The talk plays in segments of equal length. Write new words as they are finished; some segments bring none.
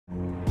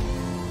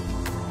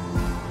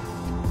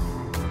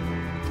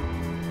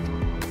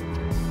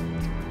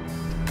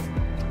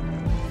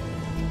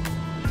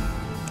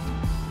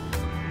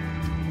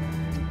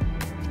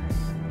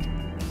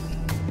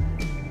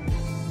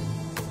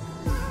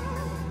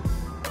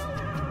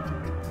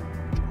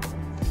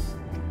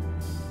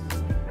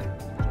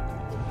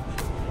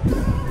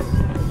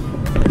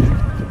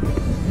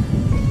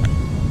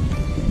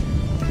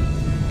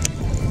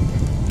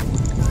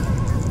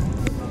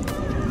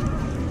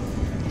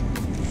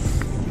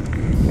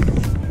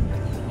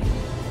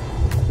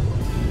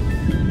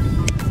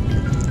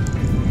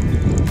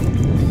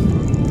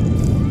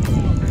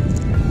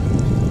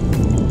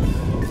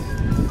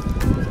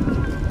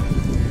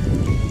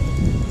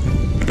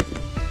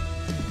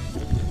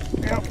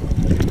Yep.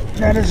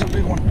 That is a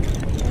big one.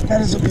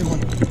 That is a big one.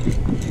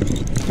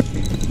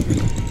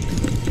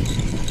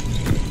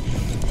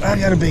 I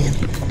got a big one.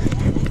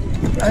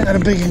 I got a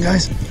big one,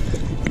 guys.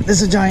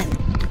 This is a giant.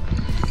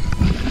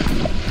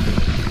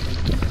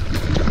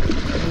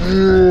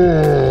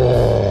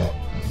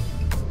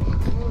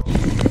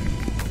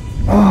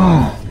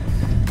 Oh.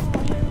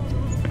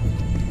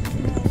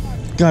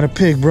 Got a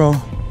pig, bro.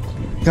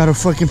 Got a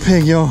fucking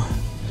pig, yo.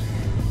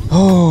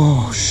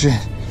 Oh, shit.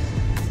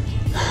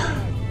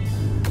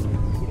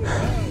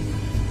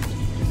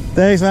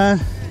 Thanks, man.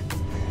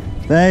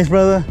 Thanks,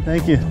 brother.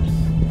 Thank you.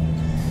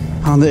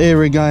 On the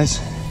A-rig,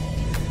 guys.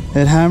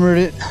 It hammered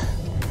it.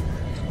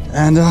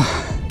 And,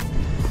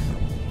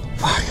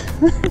 fuck.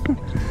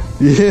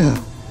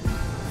 Yeah.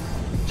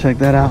 Check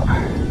that out.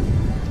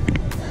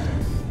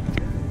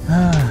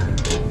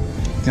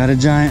 Got a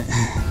giant.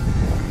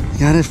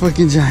 Got a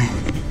fucking giant.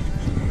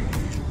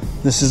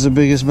 This is the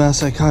biggest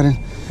bass I caught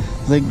in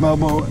Lake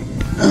Balboa.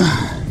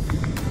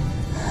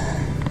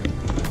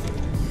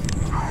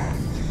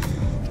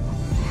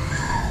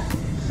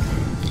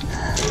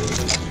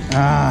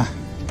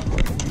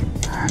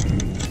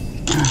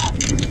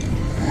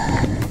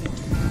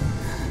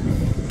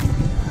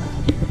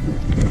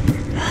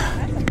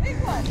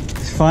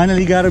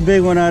 Finally got a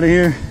big one out of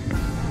here.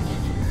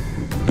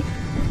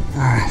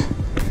 All right,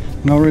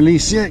 no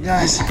release yet,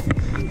 guys.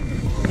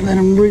 Let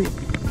him breathe.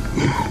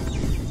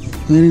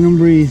 Letting him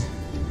breathe.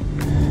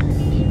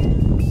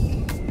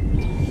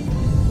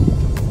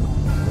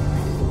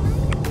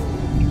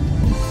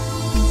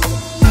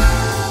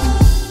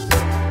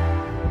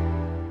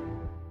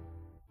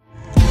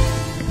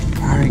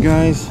 All right,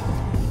 guys.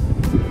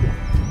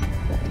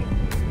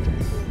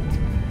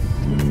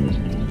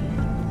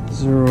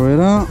 Zero it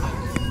out.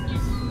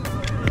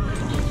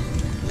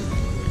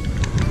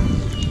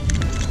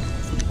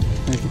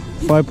 Thank you.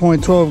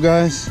 5.12,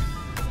 guys.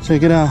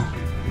 Check it out.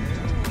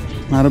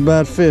 Not a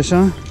bad fish,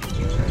 huh?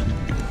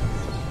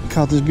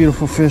 Caught this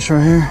beautiful fish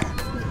right here.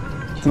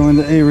 Throwing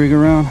the A-rig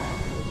around.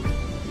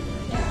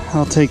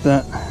 I'll take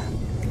that.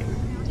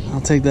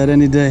 I'll take that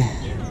any day.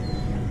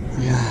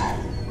 Yeah.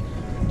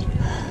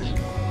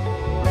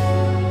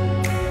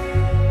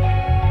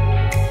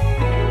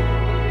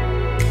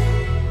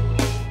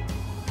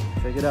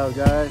 Check it out,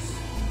 guys.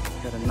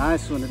 Got a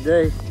nice one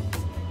today.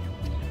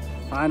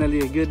 Finally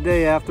a good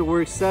day after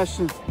work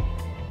session.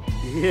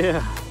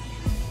 Yeah.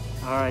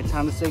 All right,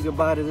 time to say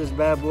goodbye to this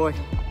bad boy.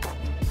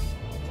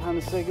 Time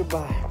to say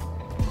goodbye.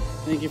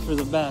 Thank you for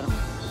the battle.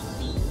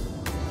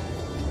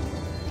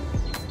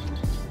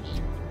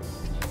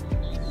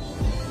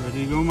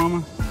 Ready to go,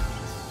 mama?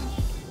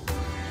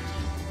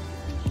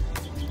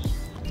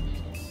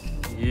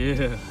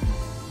 Yeah.